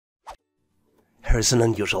Here's an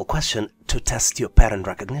unusual question to test your pattern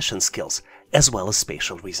recognition skills as well as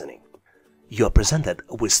spatial reasoning. You are presented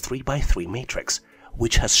with 3x3 matrix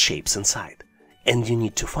which has shapes inside, and you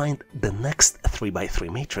need to find the next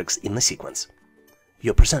 3x3 matrix in the sequence.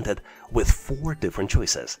 You're presented with 4 different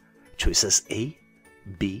choices. Choices A,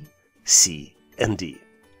 B, C, and D.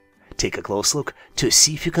 Take a close look to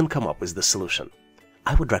see if you can come up with the solution.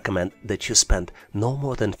 I would recommend that you spend no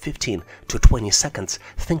more than 15 to 20 seconds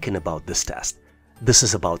thinking about this test. This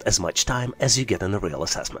is about as much time as you get in a real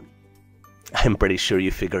assessment. I'm pretty sure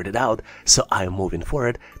you figured it out, so I am moving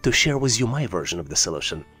forward to share with you my version of the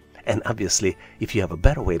solution. And obviously, if you have a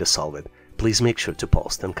better way to solve it, please make sure to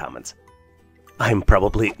post in comments. I'm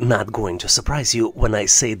probably not going to surprise you when I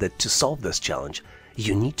say that to solve this challenge,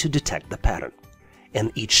 you need to detect the pattern.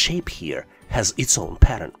 And each shape here has its own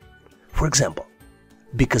pattern. For example,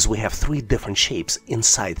 because we have 3 different shapes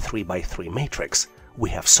inside 3x3 matrix,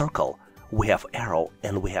 we have circle, we have arrow,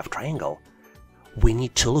 and we have triangle. We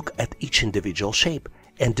need to look at each individual shape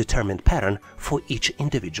and determine pattern for each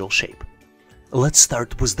individual shape. Let's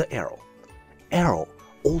start with the arrow. Arrow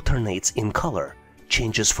alternates in color,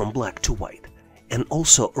 changes from black to white, and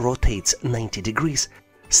also rotates 90 degrees,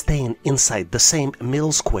 staying inside the same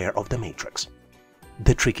middle square of the matrix.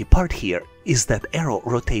 The tricky part here is that arrow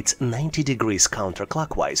rotates 90 degrees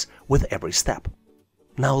counterclockwise with every step.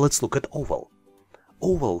 Now let's look at oval.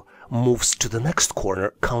 Oval moves to the next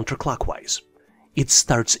corner counterclockwise. It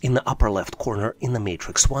starts in the upper left corner in the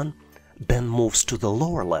matrix 1, then moves to the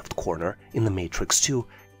lower left corner in the matrix 2,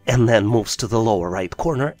 and then moves to the lower right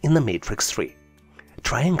corner in the matrix 3.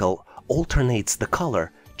 Triangle alternates the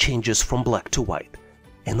color, changes from black to white,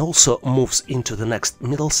 and also moves into the next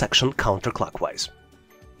middle section counterclockwise.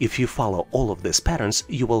 If you follow all of these patterns,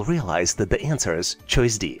 you will realize that the answer is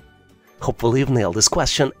choice D. Hopefully you've nailed this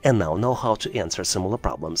question and now know how to answer similar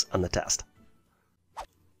problems on the test.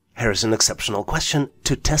 Here's an exceptional question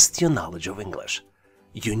to test your knowledge of English.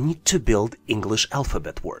 You need to build English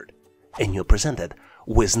alphabet word, and you're presented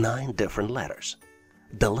with 9 different letters.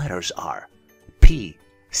 The letters are P,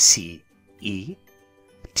 C, E,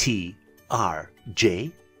 T, R,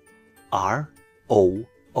 J, R, O,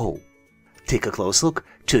 O. Take a close look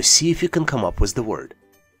to see if you can come up with the word.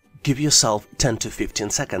 Give yourself 10 to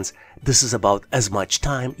 15 seconds. This is about as much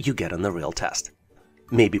time you get on the real test.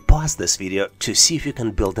 Maybe pause this video to see if you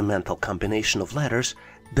can build a mental combination of letters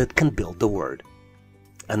that can build the word.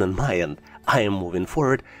 And on my end, I am moving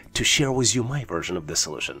forward to share with you my version of the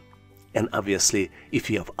solution. And obviously, if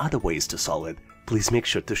you have other ways to solve it, please make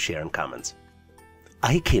sure to share in comments.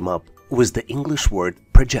 I came up with the English word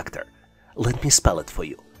projector. Let me spell it for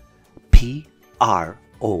you.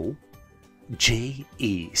 P-R-O-J-E-C-T-O-R.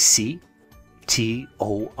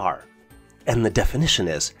 And the definition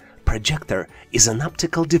is, projector is an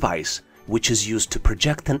optical device which is used to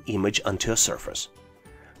project an image onto a surface.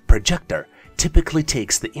 Projector typically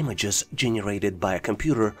takes the images generated by a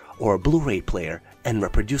computer or a Blu-ray player and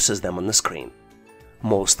reproduces them on the screen.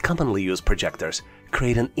 Most commonly used projectors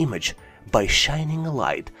create an image by shining a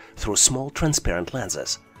light through small transparent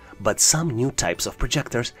lenses, but some new types of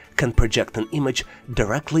projectors can project an image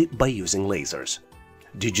directly by using lasers.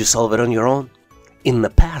 Did you solve it on your own? In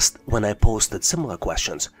the past, when I posted similar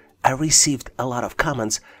questions, I received a lot of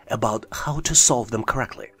comments about how to solve them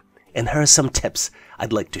correctly. And here are some tips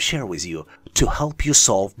I'd like to share with you to help you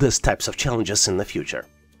solve these types of challenges in the future.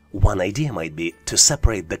 One idea might be to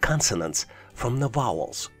separate the consonants from the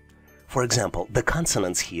vowels. For example, the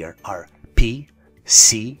consonants here are P,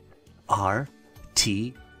 C, R,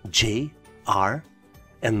 T, J, R,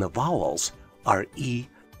 and the vowels are E,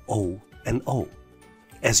 O, and O.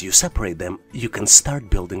 As you separate them, you can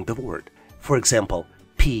start building the word. For example,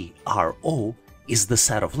 P-R-O is the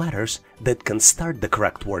set of letters that can start the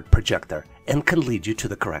correct word projector and can lead you to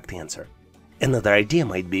the correct answer. Another idea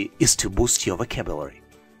might be is to boost your vocabulary.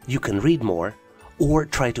 You can read more or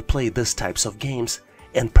try to play these types of games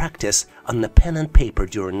and practice on the pen and paper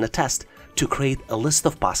during the test to create a list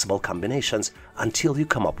of possible combinations until you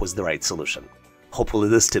come up with the right solution. Hopefully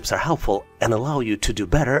these tips are helpful and allow you to do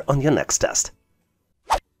better on your next test.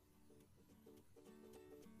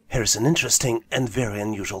 Here's an interesting and very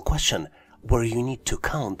unusual question where you need to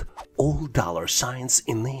count all dollar signs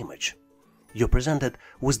in the image. You're presented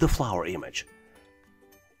with the flower image.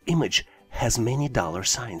 Image has many dollar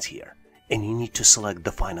signs here, and you need to select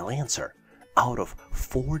the final answer out of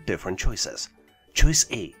 4 different choices. Choice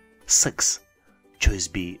A, 6, choice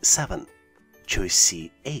B, 7, choice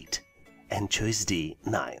C, 8, and choice D,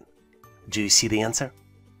 9. Do you see the answer?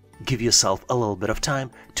 Give yourself a little bit of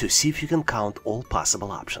time to see if you can count all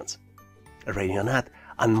possible options. Ready or not,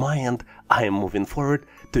 on my end, I am moving forward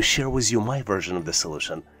to share with you my version of the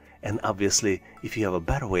solution. And obviously, if you have a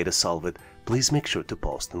better way to solve it, please make sure to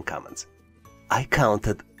post in comments. I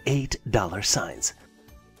counted 8 dollar signs,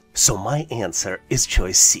 so my answer is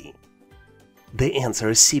choice C. The answer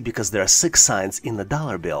is C because there are 6 signs in the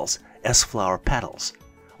dollar bills as flower petals.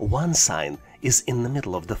 1 sign is in the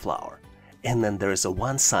middle of the flower, and then there is a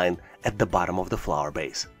 1 sign at the bottom of the flower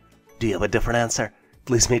base. Do you have a different answer?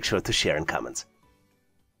 Please make sure to share in comments.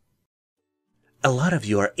 A lot of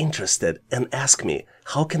you are interested and ask me,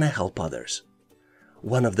 how can I help others?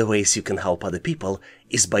 One of the ways you can help other people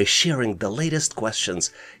is by sharing the latest questions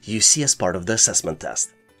you see as part of the assessment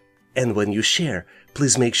test. And when you share,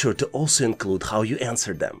 please make sure to also include how you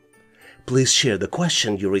answered them. Please share the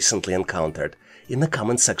question you recently encountered in the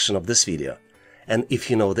comment section of this video. And if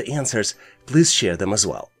you know the answers, please share them as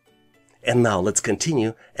well. And now let's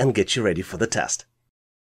continue and get you ready for the test.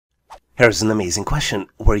 Here's an amazing question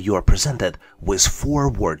where you are presented with 4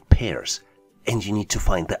 word pairs, and you need to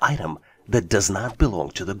find the item that does not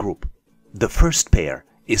belong to the group. The first pair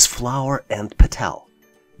is flower and petal.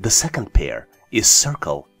 The second pair is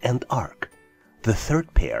circle and arc. The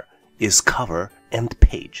third pair is cover and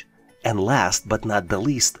page. And last but not the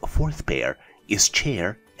least, 4th pair is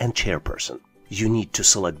chair and chairperson. You need to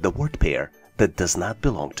select the word pair that does not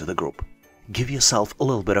belong to the group. Give yourself a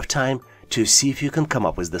little bit of time to see if you can come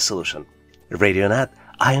up with the solution. Ready or not,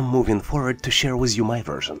 I am moving forward to share with you my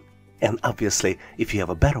version. And obviously, if you have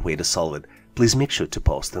a better way to solve it, please make sure to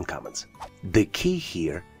post in comments. The key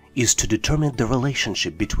here is to determine the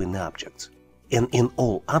relationship between the objects. And in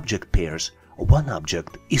all object pairs, one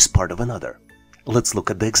object is part of another. Let's look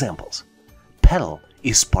at the examples. Petal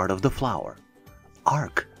is part of the flower.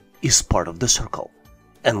 Arc is part of the circle.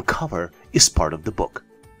 And cover is part of the book.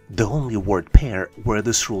 The only word pair where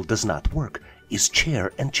this rule does not work is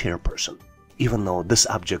chair and chairperson. Even though this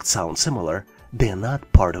object sounds similar, they are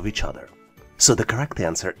not part of each other. So the correct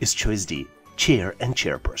answer is choice D, chair and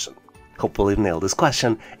chairperson. Hopefully you've nailed this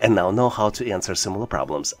question and now know how to answer similar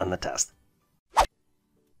problems on the test.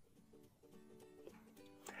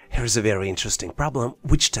 Here's a very interesting problem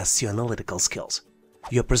which tests your analytical skills.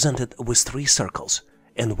 You're presented with 3 circles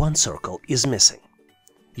and 1 circle is missing.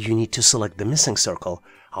 You need to select the missing circle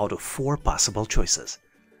out of 4 possible choices.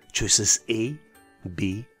 Choices A,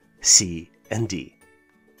 B, C, and D.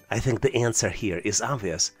 I think the answer here is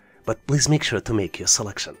obvious, but please make sure to make your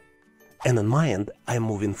selection. And on my end, I'm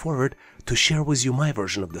moving forward to share with you my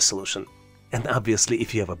version of the solution. And obviously,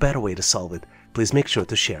 if you have a better way to solve it, please make sure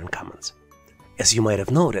to share in comments. As you might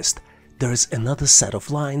have noticed, there is another set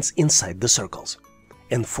of lines inside the circles.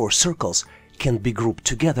 And 4 circles can be grouped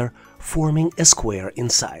together, forming a square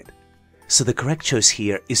inside. So the correct choice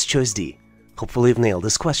here is choice D. Hopefully you've nailed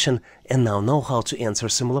this question and now know how to answer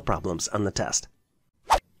similar problems on the test.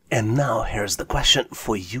 And now here's the question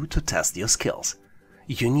for you to test your skills.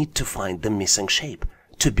 You need to find the missing shape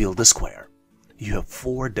to build a square. You have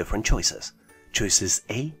 4 different choices. Choices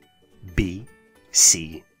A, B,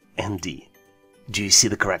 C, and D. Do you see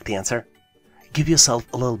the correct answer? Give yourself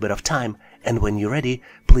a little bit of time, and when you're ready,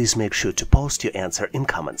 please make sure to post your answer in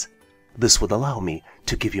comments. This would allow me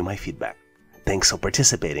to give you my feedback. Thanks for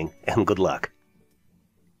participating and good luck.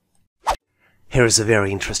 Here's a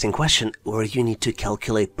very interesting question where you need to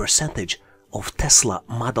calculate percentage of Tesla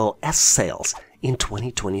Model S sales in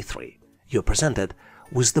 2023. You're presented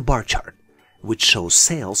with the bar chart, which shows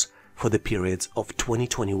sales for the periods of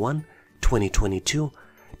 2021, 2022,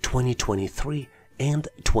 2023, and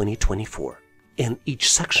 2024. And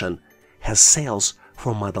each section has sales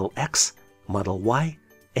for Model X, Model Y,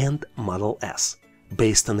 and Model S.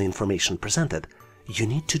 Based on the information presented, you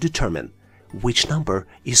need to determine which number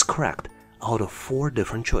is correct out of 4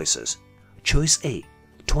 different choices. Choice A,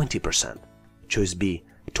 20%, choice B,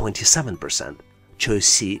 27%, choice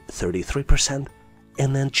C, 33%,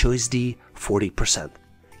 and then choice D, 40%.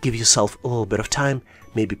 Give yourself a little bit of time,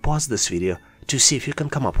 maybe pause this video to see if you can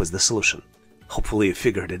come up with the solution. Hopefully you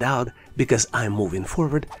figured it out, because I'm moving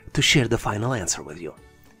forward to share the final answer with you.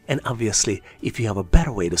 And obviously, if you have a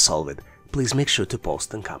better way to solve it, please make sure to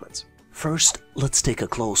post in comments. First, let's take a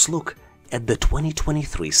close look at the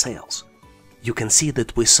 2023 sales. You can see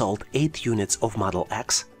that we sold 8 units of Model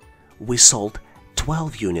X, we sold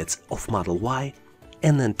 12 units of Model Y,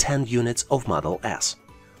 and then 10 units of Model S.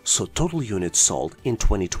 So total units sold in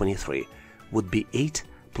 2023 would be 8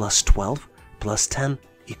 plus 12 plus 10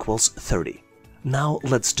 equals 30. Now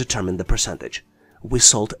let's determine the percentage. We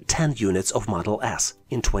sold 10 units of Model S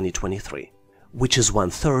in 2023, which is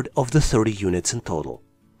 1/3 of the 30 units in total.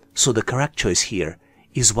 So the correct choice here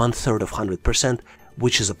is 1/3 of 100%,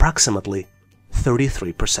 which is approximately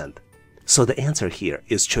 33%. So the answer here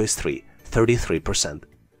is choice 3, 33%.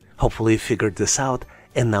 Hopefully you figured this out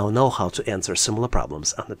and now know how to answer similar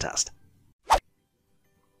problems on the test.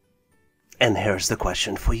 And here's the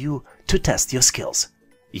question for you to test your skills.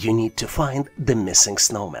 You need to find the missing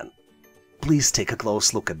snowman. Please take a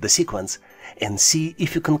close look at the sequence and see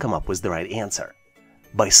if you can come up with the right answer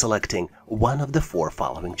by selecting one of the four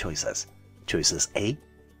following choices. Choices A,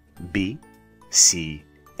 B, C,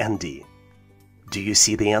 and D. Do you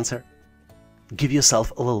see the answer? Give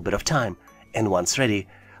yourself a little bit of time, and once ready,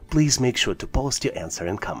 please make sure to post your answer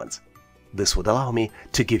in comments. This would allow me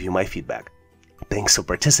to give you my feedback. Thanks for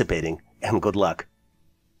participating, and good luck!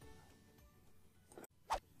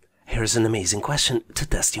 Here's an amazing question to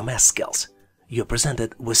test your math skills. You're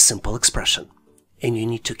presented with simple expression, and you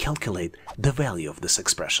need to calculate the value of this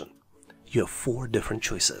expression. You have four different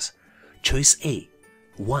choices. Choice A,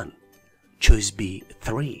 1. Choice B,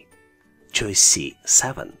 3. Choice C,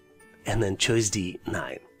 7. And then choice D,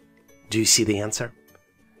 9. Do you see the answer?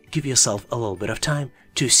 Give yourself a little bit of time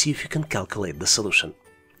to see if you can calculate the solution.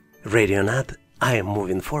 Ready or not, I am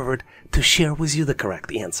moving forward to share with you the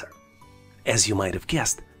correct answer. As you might have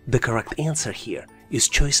guessed, the correct answer here is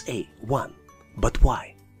choice A, 1. But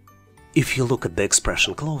why? If you look at the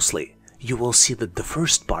expression closely, you will see that the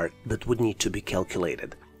first part that would need to be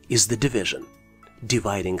calculated is the division,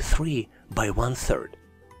 dividing 3 by 1/3.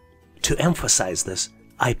 To emphasize this,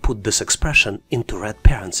 I put this expression into red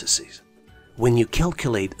parentheses. When you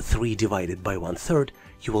calculate 3 divided by 1/3,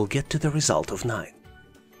 you will get to the result of 9.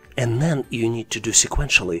 And then you need to do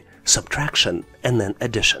sequentially subtraction and then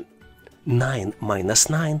addition. 9 minus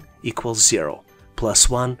 9 equals 0, plus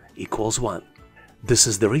 1 equals 1. This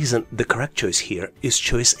is the reason the correct choice here is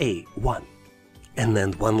choice A, 1. And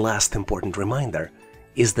then one last important reminder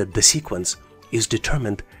is that the sequence is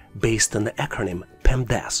determined based on the acronym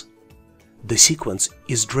PEMDAS. The sequence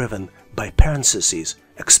is driven by parentheses,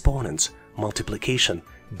 exponents, multiplication,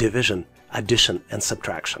 division, addition, and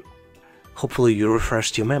subtraction. Hopefully you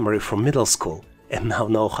refreshed your memory from middle school and now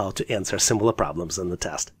know how to answer similar problems on the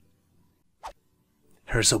test.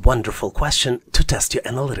 Here's a wonderful question to test your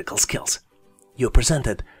analytical skills. You're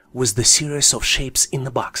presented with the series of shapes in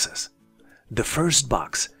the boxes. The first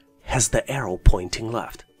box has the arrow pointing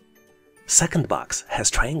left. Second box has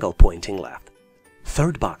triangle pointing left.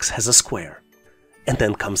 Third box has a square. And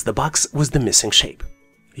then comes the box with the missing shape.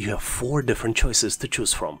 You have 4 different choices to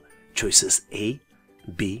choose from. Choices A,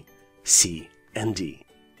 B, C, and D.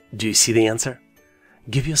 Do you see the answer?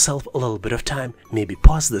 Give yourself a little bit of time, maybe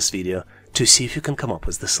pause this video to see if you can come up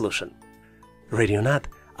with the solution. Ready or not,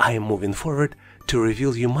 I am moving forward to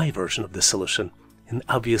reveal you my version of the solution. And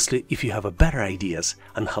obviously, if you have better ideas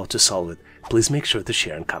on how to solve it, please make sure to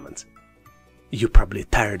share in comments. You're probably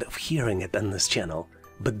tired of hearing it on this channel,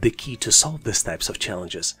 but the key to solve these types of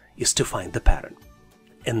challenges is to find the pattern.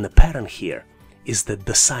 And the pattern here is that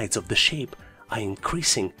the sides of the shape are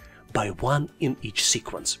increasing by 1 in each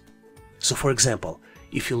sequence. So for example,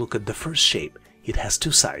 if you look at the first shape, it has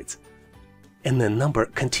 2 sides, and the number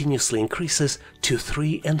continuously increases to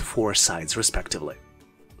 3 and 4 sides respectively,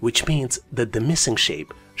 which means that the missing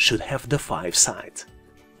shape should have the 5 sides.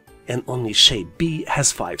 And only shape B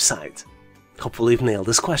has 5 sides. Hopefully you've nailed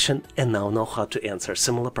this question and now know how to answer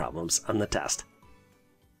similar problems on the test.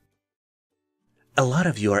 A lot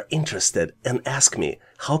of you are interested and ask me,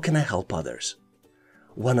 how can I help others?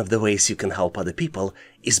 One of the ways you can help other people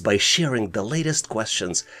is by sharing the latest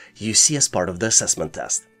questions you see as part of the assessment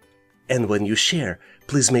test. And when you share,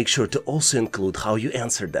 please make sure to also include how you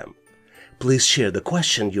answered them. Please share the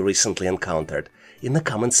question you recently encountered in the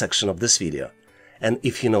comment section of this video. And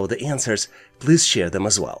if you know the answers, please share them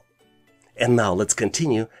as well. And now let's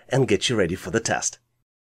continue and get you ready for the test.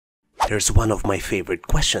 Here's one of my favorite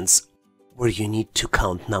questions, where you need to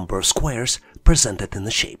count number of squares presented in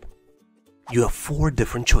the shape. You have 4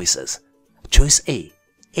 different choices. Choice A,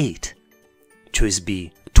 8. Choice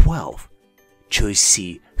B, 12. Choice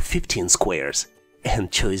C, 15 squares.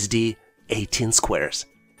 And choice D, 18 squares.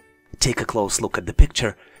 Take a close look at the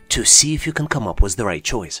picture to see if you can come up with the right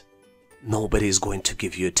choice. Nobody is going to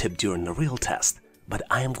give you a tip during the real test, but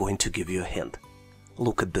I am going to give you a hint.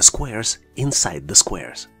 Look at the squares inside the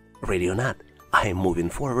squares. Ready or not, I am moving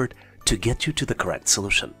forward to get you to the correct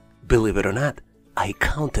solution. Believe it or not, I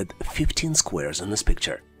counted 15 squares in this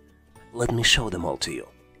picture. Let me show them all to you.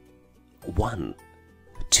 1,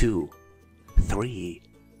 2, 3,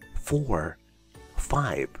 4,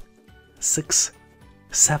 5, 6,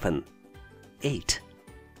 7, 8,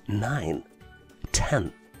 9,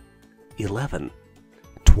 10, 11,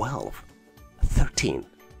 12, 13,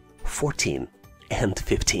 14, and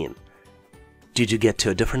 15. Did you get to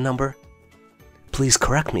a different number? Please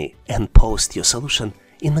correct me and post your solution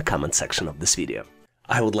in the comment section of this video.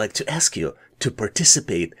 I would like to ask you to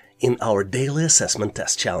participate in our daily assessment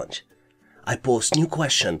test challenge. I post new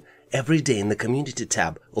question every day in the community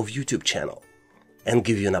tab of YouTube channel and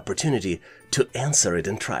give you an opportunity to answer it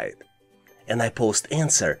and try it. And I post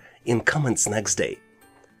answer in comments next day.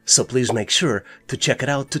 So please make sure to check it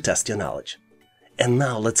out to test your knowledge. And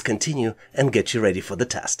now let's continue and get you ready for the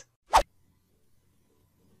test.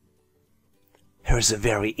 Here's a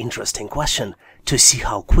very interesting question to see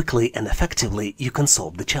how quickly and effectively you can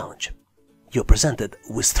solve the challenge. You're presented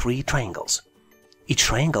with 3 triangles. Each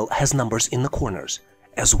triangle has numbers in the corners,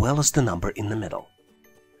 as well as the number in the middle.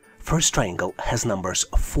 First triangle has numbers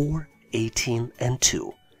 4, 18, and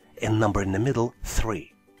 2, and number in the middle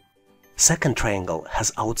 3. Second triangle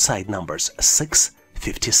has outside numbers 6,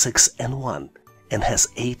 56, and 1, and has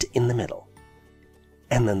 8 in the middle.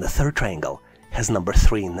 And then the third triangle has number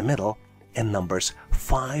 3 in the middle, and numbers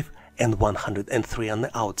 5 and 103 on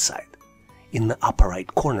the outside. In the upper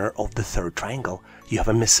right corner of the third triangle, you have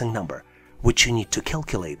a missing number, which you need to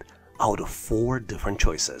calculate out of 4 different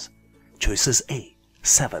choices. Choices A,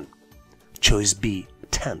 7, choice B,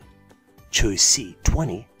 10, choice C,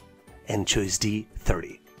 20, and choice D,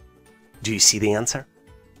 30. Do you see the answer?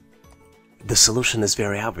 The solution is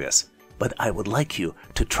very obvious, but I would like you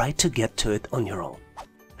to try to get to it on your own.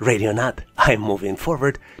 Ready or not, I'm moving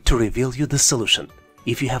forward to reveal you the solution.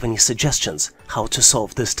 If you have any suggestions how to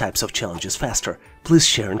solve these types of challenges faster, please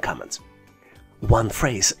share in comments. One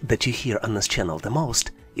phrase that you hear on this channel the most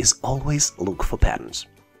is always look for patterns.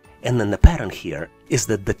 And then the pattern here is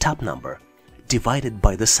that the top number divided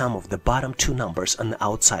by the sum of the bottom 2 numbers on the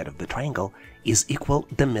outside of the triangle is equal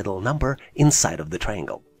the middle number inside of the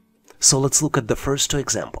triangle. So let's look at the first 2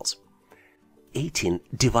 examples. 18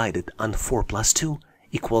 divided on 4 plus 2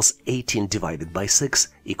 equals 18 divided by 6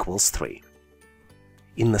 equals 3.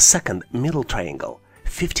 In the second middle triangle,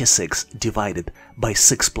 56 divided by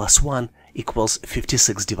 6 plus 1 equals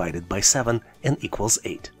 56 divided by 7 and equals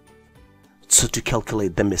 8. So to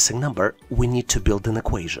calculate the missing number, we need to build an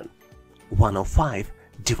equation. 105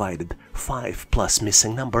 divided 5 plus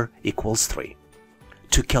missing number equals 3.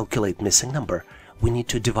 To calculate missing number, we need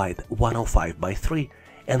to divide 105 by 3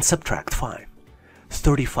 and subtract 5.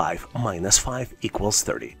 35 minus 5 equals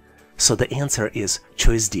 30. So the answer is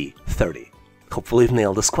choice D, 30. Hopefully you've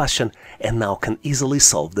nailed this question and now can easily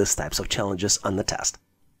solve these types of challenges on the test.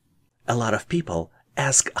 A lot of people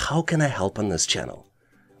ask, how can I help on this channel?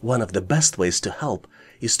 One of the best ways to help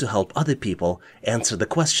is to help other people answer the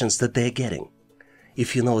questions that they're getting.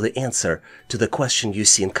 If you know the answer to the question you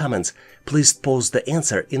see in comments, please post the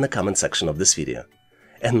answer in the comment section of this video.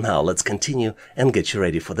 And now let's continue and get you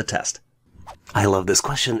ready for the test. I love this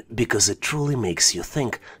question because it truly makes you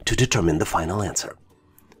think to determine the final answer.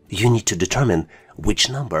 You need to determine which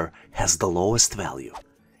number has the lowest value,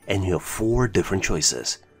 and you have 4 different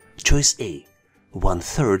choices. Choice A,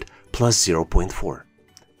 1/3 plus 0.4.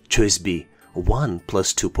 Choice B, 1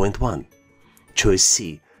 plus 2.1. Choice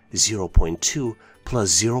C, 0.2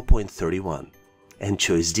 plus 0.31. And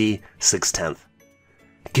choice D, 6/10.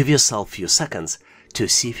 Give yourself a few seconds to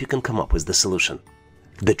see if you can come up with the solution.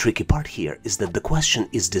 The tricky part here is that the question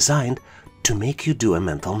is designed to make you do a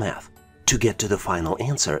mental math. To get to the final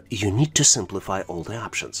answer, you need to simplify all the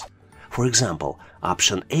options. For example,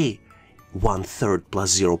 option A, 1/3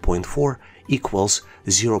 plus 0.4 equals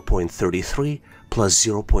 0.33 plus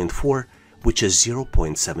 0.4, which is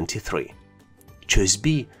 0.73. Choice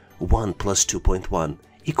B, 1 plus 2.1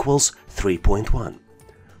 equals 3.1.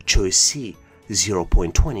 Choice C,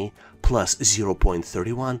 0.20 plus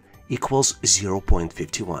 0.31 equals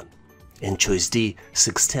 0.51. And choice D,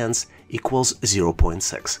 6/10 equals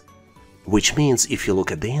 0.6. Which means if you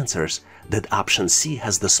look at the answers, that option C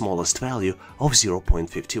has the smallest value of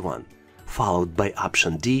 0.51, followed by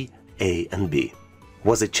option D, A, and B.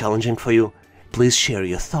 Was it challenging for you? Please share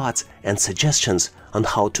your thoughts and suggestions on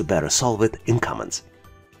how to better solve it in comments.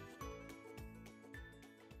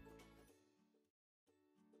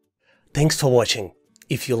 Thanks for watching.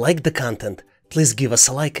 If you liked the content, please give us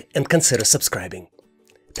a like and consider subscribing.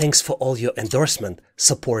 Thanks for all your endorsement,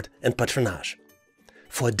 support, and patronage.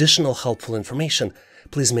 For additional helpful information,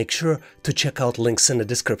 please make sure to check out links in the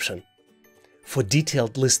description. For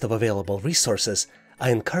detailed list of available resources, I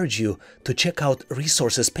encourage you to check out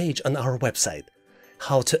resources page on our website,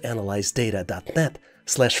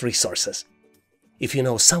 howtoanalyzedata.net/resources. If you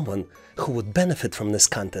know someone who would benefit from this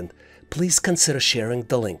content, please consider sharing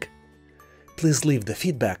the link. Please leave the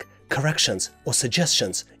feedback, corrections, or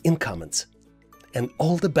suggestions in comments. And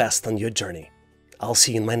all the best on your journey. I'll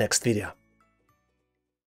see you in my next video.